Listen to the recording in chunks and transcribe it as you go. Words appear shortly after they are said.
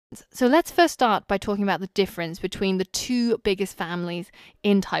So let's first start by talking about the difference between the two biggest families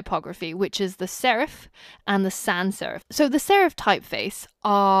in typography, which is the serif and the sans serif. So the serif typeface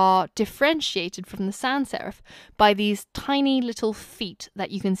are differentiated from the sans serif by these tiny little feet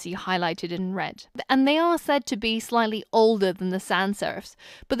that you can see highlighted in red. And they are said to be slightly older than the sans serifs.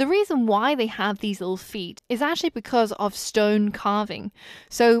 But the reason why they have these little feet is actually because of stone carving.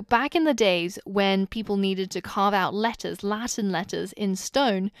 So back in the days when people needed to carve out letters, Latin letters in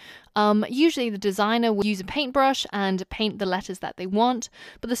stone, usually the designer would use a paintbrush and paint the letters that they want,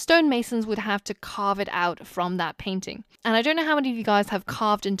 but the stonemasons would have to carve it out from that painting. And I don't know how many of you guys have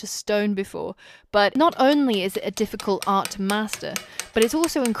carved into stone before, but not only is it a difficult art to master, but it's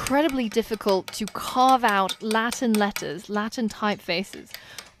also incredibly difficult to carve out Latin letters, Latin typefaces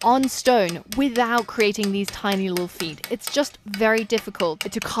on stone without creating these tiny little feet. It's just very difficult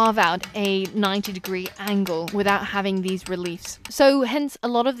to carve out a 90-degree angle without having these reliefs. So hence a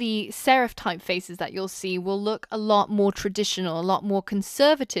lot of the serif typefaces that you'll see will look a lot more traditional, a lot more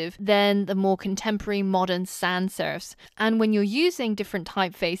conservative than the more contemporary modern sans serifs. And when you're using different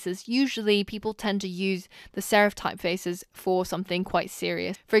typefaces, usually people tend to use the serif typefaces for something quite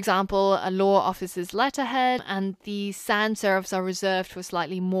serious. For example, a law officer's letterhead, and the sans serifs are reserved for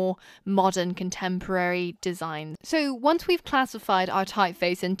slightly more modern contemporary design. So once we've classified our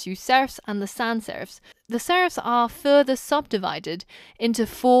typeface into serifs and the sans serifs, the serifs are further subdivided into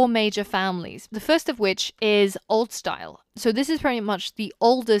four major families. The first of which is old style. So this is pretty much the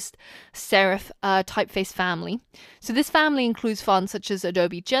oldest serif typeface family. So this family includes fonts such as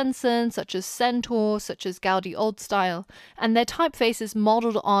Adobe Jensen, such as Centaur, such as Gaudi Old Style, and their typeface is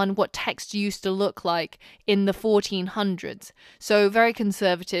modeled on what text used to look like in the 1400s. So very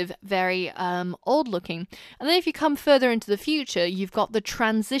conservative, very old looking. And then if you come further into the future, you've got the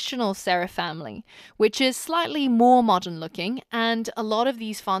transitional serif family, which is slightly more modern looking, and a lot of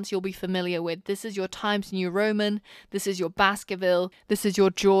these fonts you'll be familiar with. This is your Times New Roman, this is your Baskerville, this is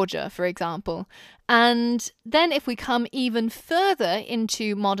your Georgia, for example. And then if we come even further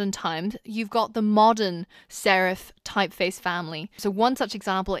into modern times, you've got the modern serif typeface family. So one such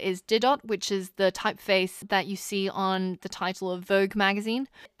example is Didot, which is the typeface that you see on the title of Vogue magazine.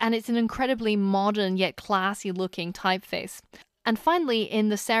 And it's an incredibly modern yet classy looking typeface. And finally, in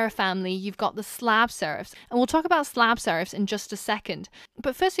the serif family, you've got the slab serifs. And we'll talk about slab serifs in just a second.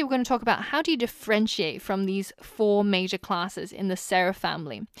 But firstly, we're going to talk about how do you differentiate from these four major classes in the serif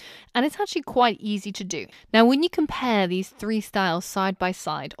family. And it's actually quite easy to do. Now, when you compare these three styles side by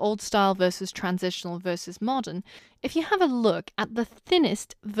side, old style versus transitional versus modern, if you have a look at the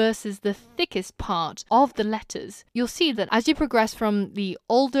thinnest versus the thickest part of the letters, you'll see that as you progress from the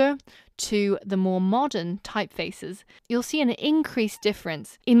older to the more modern typefaces, you'll see an increased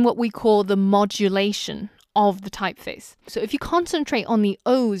difference in what we call the modulation of the typeface. So if you concentrate on the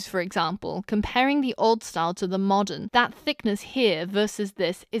O's, for example, comparing the old style to the modern, that thickness here versus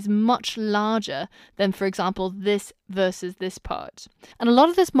this is much larger than, for example, this versus this part. And a lot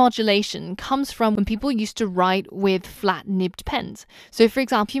of this modulation comes from when people used to write with flat nibbed pens. So for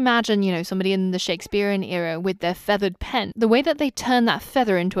example, if you imagine, somebody in the Shakespearean era with their feathered pen, the way that they turn that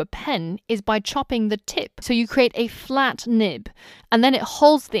feather into a pen is by chopping the tip. So you create a flat nib, and then it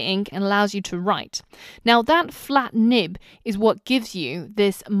holds the ink and allows you to write. Now that flat nib is what gives you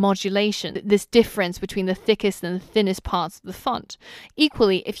this modulation, this difference between the thickest and the thinnest parts of the font.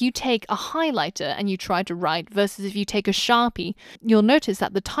 Equally, if you take a highlighter and you try to write versus if you take a Sharpie, you'll notice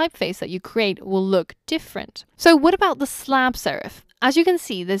that the typeface that you create will look different. So what about the slab serif? As you can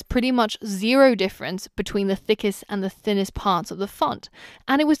see, there's pretty much zero difference between the thickest and the thinnest parts of the font,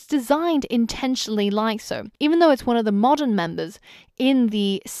 and it was designed intentionally like so. Even though it's one of the modern members in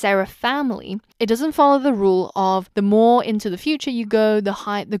the serif family, it doesn't follow the rule of the more into the future you go,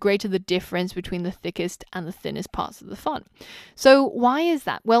 the greater the difference between the thickest and the thinnest parts of the font. So why is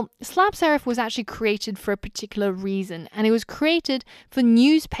that? Well, slab serif was actually created for a particular reason, and it was created for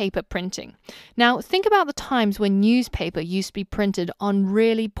newspaper printing. Now, think about the times when newspaper used to be printed on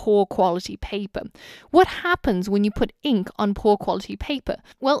really poor quality paper. What happens when you put ink on poor quality paper?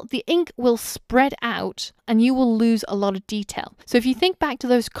 Well, the ink will spread out and you will lose a lot of detail. So if you think back to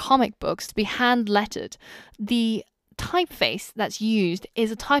those comic books to be hand lettered, the typeface that's used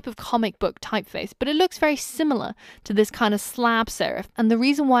is a type of comic book typeface, but it looks very similar to this kind of slab serif. And the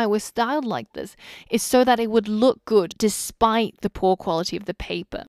reason why it was styled like this is so that it would look good despite the poor quality of the paper.